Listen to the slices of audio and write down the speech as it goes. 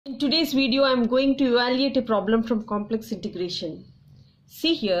today's video, I am going to evaluate a problem from complex integration.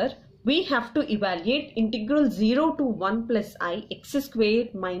 See here, we have to evaluate integral 0 to 1 plus I x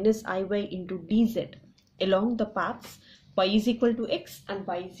squared minus iy into dz along the paths y is equal to x and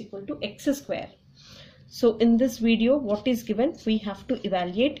y is equal to x square. So in this video, what is given? We have to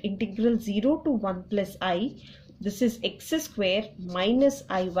evaluate integral 0 to 1 plus I. This is x square minus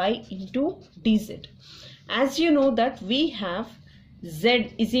iy into dz. As you know that we have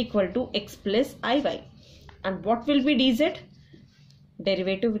z is equal to x plus iy. And what will be dz?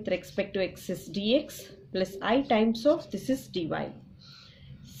 Derivative with respect to x is dx plus I times of this is dy.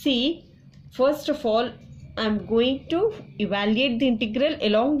 See, first of all, I am going to evaluate the integral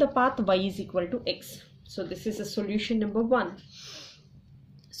along the path y is equal to x. So this is a solution number 1.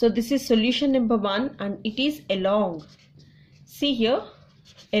 So this is solution number 1 and it is along. See here,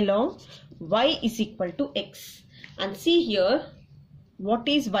 along y is equal to x. And see here, what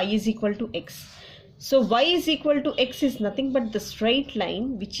is y is equal to x? So y is equal to x is nothing but the straight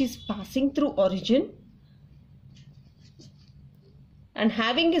line which is passing through origin and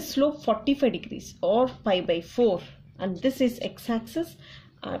having a slope 45 degrees or pi by 4, and this is x-axis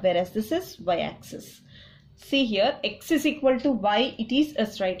whereas this is y-axis. See here, x is equal to y, it is a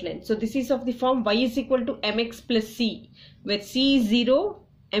straight line. So this is of the form y is equal to mx plus c, where c is 0,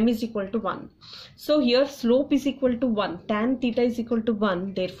 m is equal to 1. So here slope is equal to 1, tan theta is equal to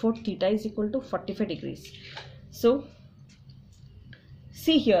 1, therefore theta is equal to 45 degrees. So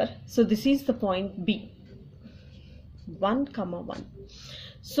see here, so this is the point B, 1, 1.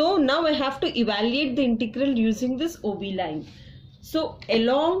 So now I have to evaluate the integral using this OB line. So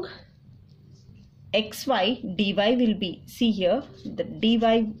along xy dy will be, see here, the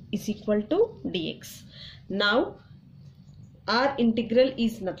dy is equal to dx. Now our integral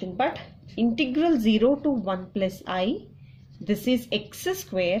is nothing but integral 0 to 1 plus I, this is x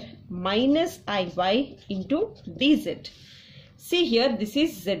square minus iy into dz. See here, this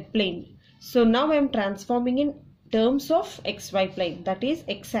is z plane. So now I am transforming in terms of xy plane, that is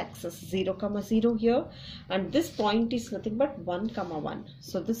x-axis, 0, 0 here, and this point is nothing but 1, 1.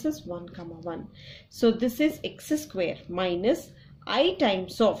 So this is 1, 1. So this is x square minus I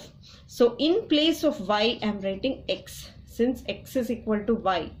times of, so in place of y I am writing x, since x is equal to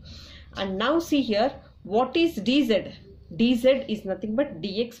y. And now see here, what is dz? Dz is nothing but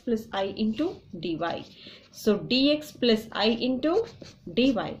dx plus I into dy. So dx plus I into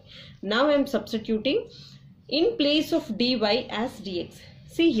dy. Now I am substituting in place of dy as dx.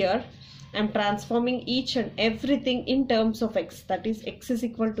 See here, I am transforming each and everything in terms of x, that is x is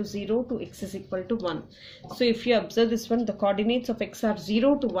equal to 0 to x is equal to 1. So if you observe this one, the coordinates of x are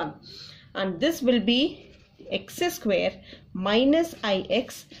 0 to 1, and this will be x square minus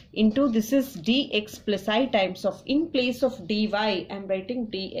ix into this is dx plus I times of, in place of dy I am writing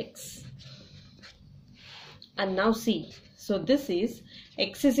dx. And now see, so this is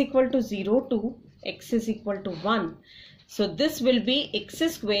x is equal to 0 to x is equal to 1. So this will be x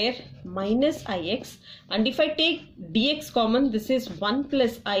square minus ix, and if I take dx common, this is 1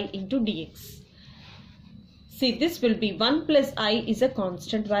 plus I into dx. See, this will be 1 plus I is a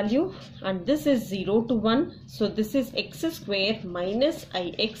constant value and this is 0 to 1. So this is x square minus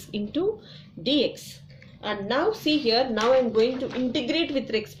ix into dx. And now see here, now I am going to integrate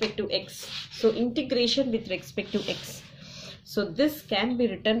with respect to x. So integration with respect to x. So this can be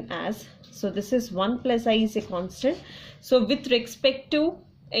written as, so this is 1 plus I is a constant. So with respect to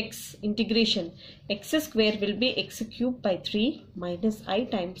x integration, x square will be x cube by 3 minus I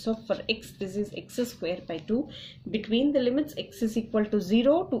times of, for x this is x square by 2, between the limits x is equal to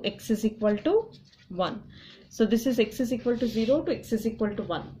 0 to x is equal to 1. So this is x is equal to 0 to x is equal to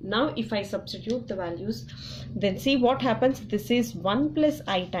 1. Now if I substitute the values, then see what happens. This is 1 plus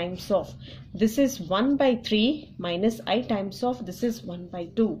I times of, this is 1 by 3 minus I times of, this is 1 by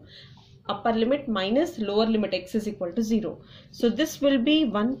 2. Upper limit minus lower limit x is equal to 0. So this will be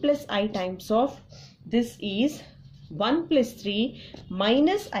 1 plus I times of, this is 1 plus 3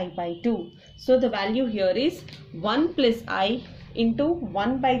 minus I by 2. So the value here is 1 plus I into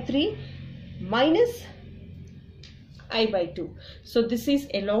 1 by 3 minus I by 2. So this is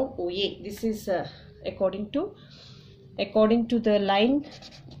along OA. This is according to the line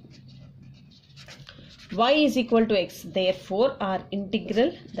y is equal to x. Therefore our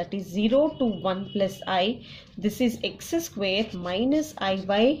integral, that is 0 to 1 plus I, this is x square minus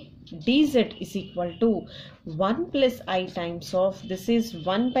iy dz is equal to 1 plus I times of, this is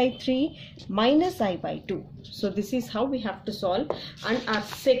 1 by 3 minus I by 2. So this is how we have to solve, and our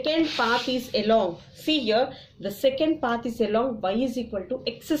second path is along, see here, the second path is along y is equal to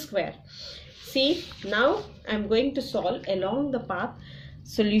x square. See, now I am going to solve along the path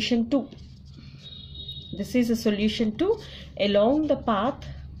solution 2. This is a solution 2 along the path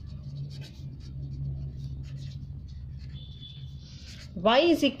y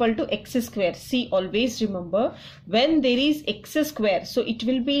is equal to x square. See, always remember, when there is x square, so it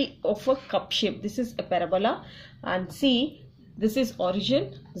will be of a cup shape. This is a parabola, and see, this is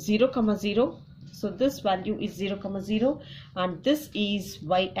origin 0, 0. So this value is 0, 0, and this is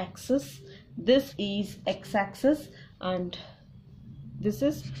y axis, this is x axis, and this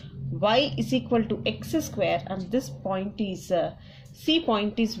is y is equal to x square, and this point is C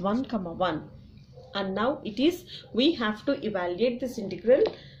point is 1, 1. And now it is, we have to evaluate this integral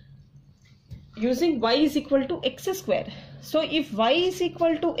using y is equal to x square. So if y is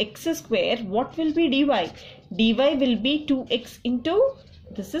equal to x square, what will be dy? Dy will be 2x into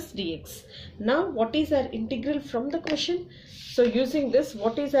this is dx. Now what is our integral from the question? So using this,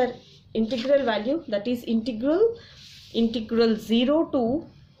 what is our integral value? That is integral 0 to,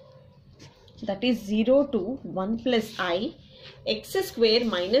 that is 0 to 1 plus I x square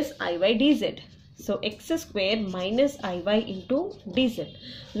minus iy dz. So x square minus iy into dz.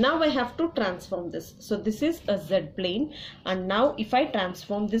 Now I have to transform this. So this is a z plane, and now if I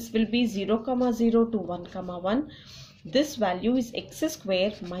transform, this will be 0, 0 to 1, 1. This value is x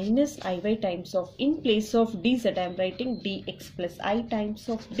square minus iy times of, in place of dz I am writing dx plus I times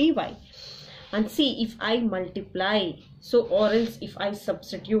of dy. And see, if I multiply, so or else if I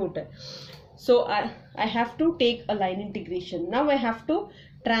substitute, so I have to take a line integration. Now I have to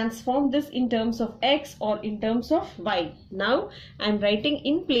transform this in terms of x or in terms of y. Now I am writing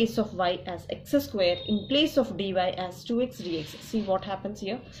in place of y as x square, in place of dy as 2x dx. See what happens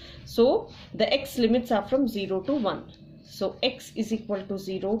here. So the x limits are from 0 to 1. So x is equal to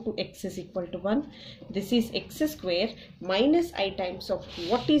 0 to x is equal to 1. This is x square minus I times of,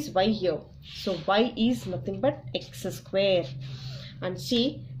 what is y here? So y is nothing but x square. And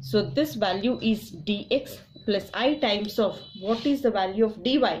see, so this value is dx plus I times of, what is the value of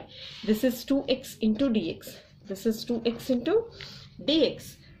dy? This is 2x into dx. This is 2x into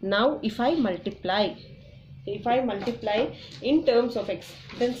dx. Now if I multiply in terms of x,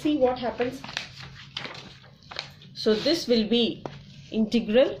 then see what happens. So this will be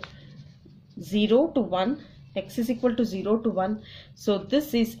integral 0 to 1, x is equal to 0 to 1. So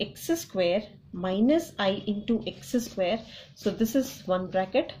this is x square minus I into x square. So this is one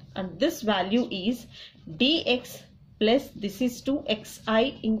bracket, and this value is dx plus this is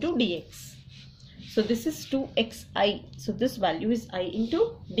 2xi into dx. So this is 2xi. So this value is I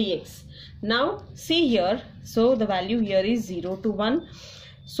into dx. Now see here, so the value here is 0 to 1.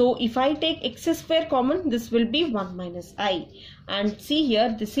 So if I take x square common, this will be 1 minus I. And see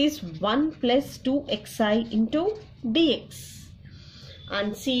here, this is 1 plus 2xi into dx.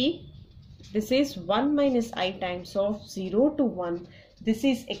 And see, this is 1 minus I times of 0 to 1. This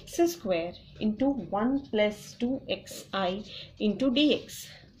is x square into 1 plus 2xi into dx.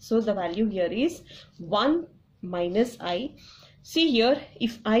 So the value here is 1 minus I. See here,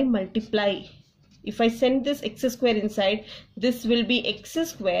 if I multiply, if I send this x square inside, this will be x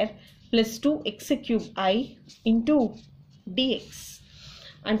square plus 2x cube I into dx.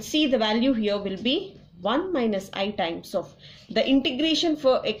 And see, the value here will be 1 minus I times of, the integration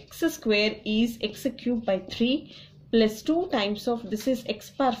for x square is x cube by 3 plus 2 times of, this is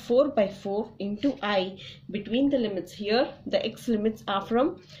x power 4 by 4 into I. Between the limits here, the x limits are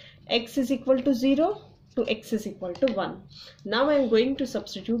from x is equal to 0 to x is equal to 1. Now I am going to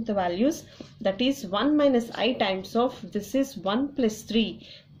substitute the values, that is 1 minus I times of, this is 1 plus 3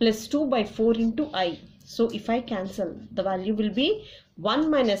 plus 2 by 4 into I. So if I cancel, the value will be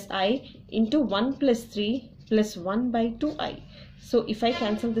 1 minus I into 1 plus 3 plus 1 by 2i. So if I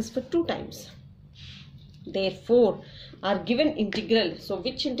cancel this for 2 times, therefore our given integral, so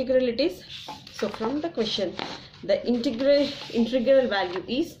which integral it is? So from the question, the integral value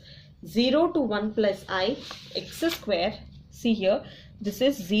is 0 to 1 plus I x square. See here, this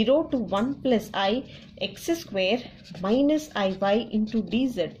is 0 to 1 plus I x square minus iy into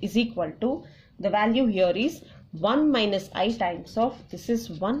dz is equal to, the value here is 1 minus I times of, this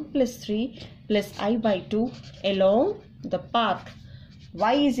is 1 plus 3 plus I by 2 along the path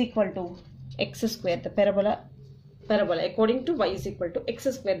y is equal to x square, the parabola according to y is equal to x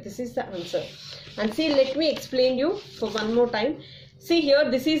square. This is the answer. And see, let me explain you for one more time. See here,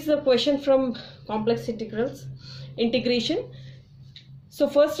 this is the question from complex integrals, integration. So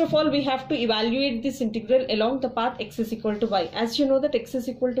first of all, we have to evaluate this integral along the path x is equal to y. As you know that x is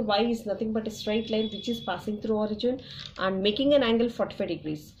equal to y is nothing but a straight line which is passing through origin and making an angle 45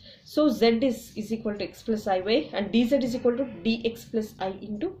 degrees. So z is equal to x plus iy and dz is equal to dx plus I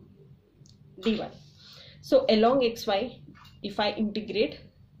into dy. So along xy, if I integrate,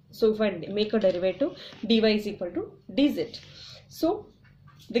 so if I make a derivative, dy is equal to dz. So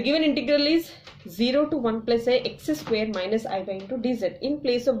the given integral is 0 to 1 plus a x square minus I by into dz. In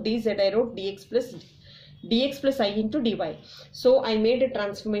place of dz I wrote dx plus I into dy. So I made a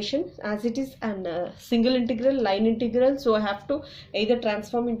transformation, as it is an single integral, line integral, so I have to either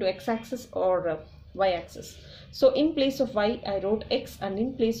transform into x-axis or y-axis. So in place of y I wrote x, and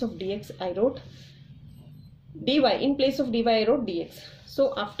in place of dx I wrote dy. In place of dy I wrote dx.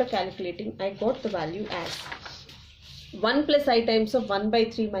 So after calculating I got the value as 1 plus I times of 1 by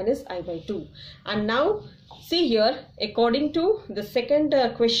 3 minus I by 2. And now see here, according to the second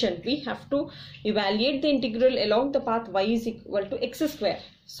question, we have to evaluate the integral along the path y is equal to x square.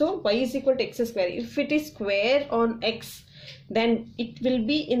 So y is equal to x square. If it is square on x, then it will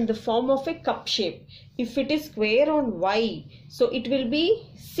be in the form of a cup shape. If it is square on y, so it will be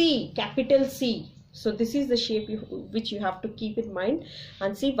C, capital C. So this is the shape which you have to keep in mind.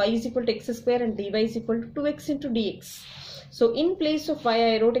 And see, y is equal to x square and dy is equal to 2x into dx. So in place of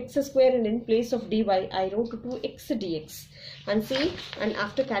y I wrote x square, and in place of dy I wrote 2x dx. And see, and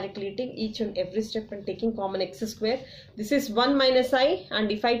after calculating each and every step and taking common x square, this is 1 minus I,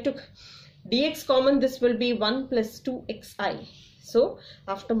 and if I took dx common, this will be 1 plus 2xi. So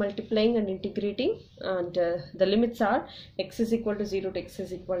after multiplying and integrating, and the limits are x is equal to 0 to x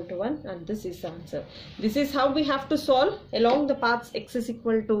is equal to 1, and this is the answer. This is how we have to solve along the paths x is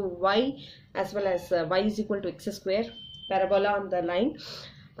equal to y as well as y is equal to x square, parabola on the line.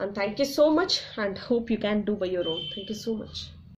 And thank you so much, and hope you can do by your own. Thank you so much.